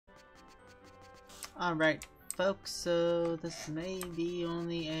Alright, folks, so this may be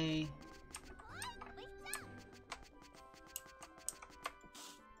only a...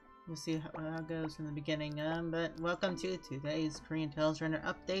 We'll see how it goes from the beginning, but welcome to today's Korean Tales Runner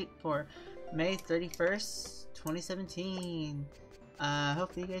update for May 31st, 2017.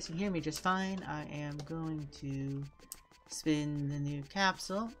 Hopefully you guys can hear me just fine. I am going to spin the new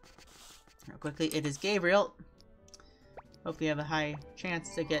capsule. Real quickly, it is Gabriel. Hopefully you have a high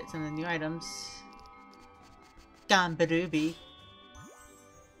chance to get some of the new items. Gambarubi.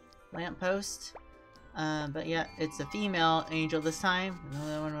 Lamppost. But yeah, it's a female angel this time.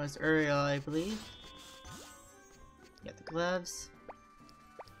 Another one was Uriel, I believe. Get the gloves.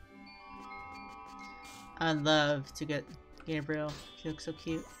 I'd love to get Gabriel. She looks so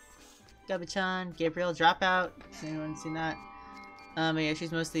cute. Gabi-chan, Gabriel Dropout. Has anyone seen that? But yeah,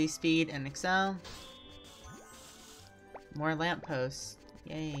 she's mostly speed and excel. More lampposts.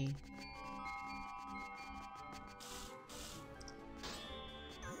 Yay.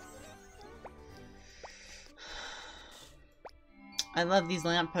 I love these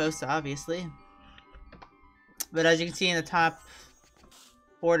lampposts, obviously. But as you can see in the top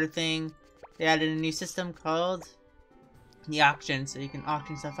border thing, they added a new system called the auction, so you can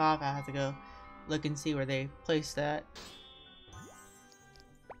auction stuff off. I have to go look and see where they placed that.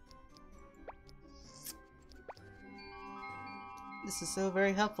 This is so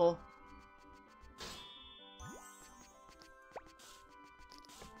very helpful.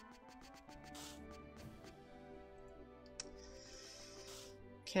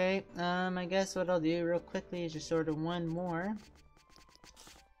 Okay, I guess what I'll do real quickly is just order one more.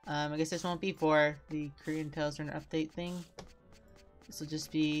 I guess this won't be for the Korean Tales Runner update thing. This will just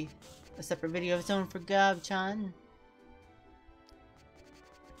be a separate video of its own for Gab-chan.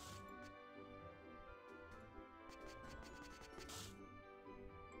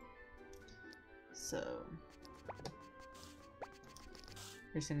 So,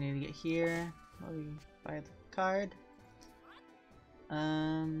 first I need to get here while we buy the card.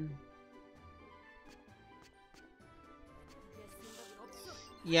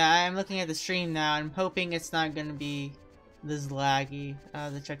 Yeah, I'm looking at the stream now. I'm hoping it's not gonna be this laggy. I'll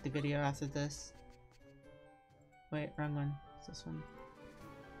have to check the video after this. Wait, wrong one. It's this one.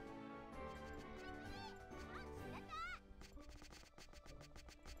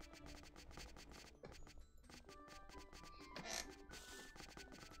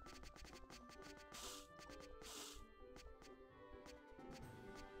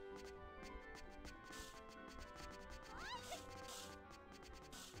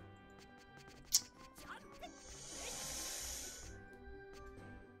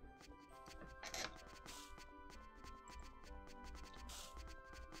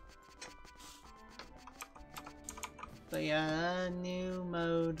 But yeah, new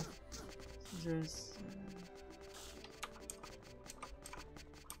mode. Scissors.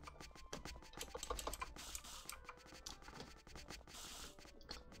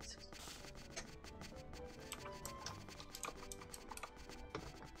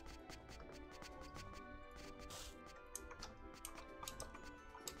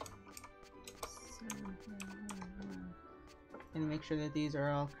 And make sure that these are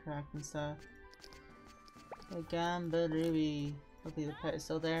all correct and stuff. The Gambarubi. Hopefully the pet is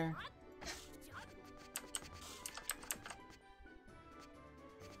still there.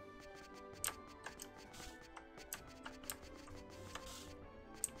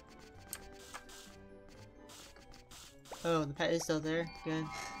 Oh, the pet is still there. Good.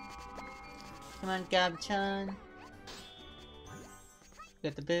 Come on, Gab-chan. We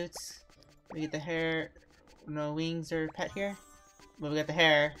got the boots. We get the hair. No wings or pet here. Well, we got the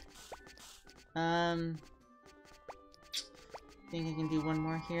hair. I think I can do one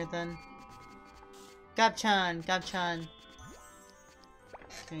more here then. Gab-chan! Gab-chan!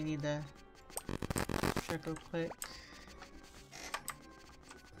 Okay, I need the check real quick.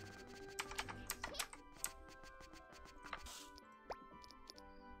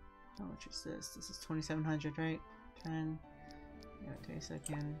 How much is this? This is 2,700, right? 10. Yeah, okay, so I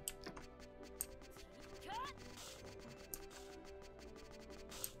can...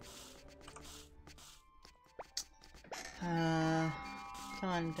 come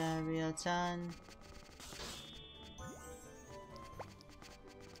on, Gabriel-chan.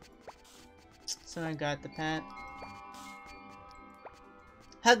 So I got the pet.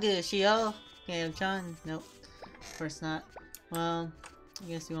 Huggy-shio! Gabriel-chan. Nope. Of course not. Well, I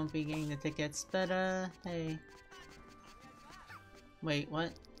guess we won't be getting the tickets, but hey. Wait,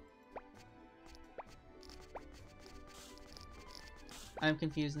 what? I'm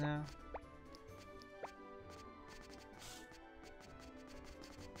confused now.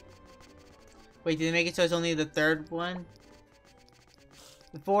 Wait, did they make it so it's only the third one?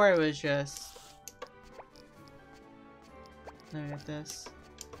 Before it was just... Let me get this.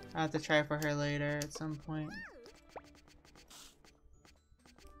 I'll have to try for her later at some point.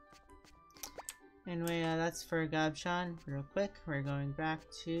 Anyway, that's for Gabshan. Real quick, we're going back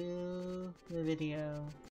to the video.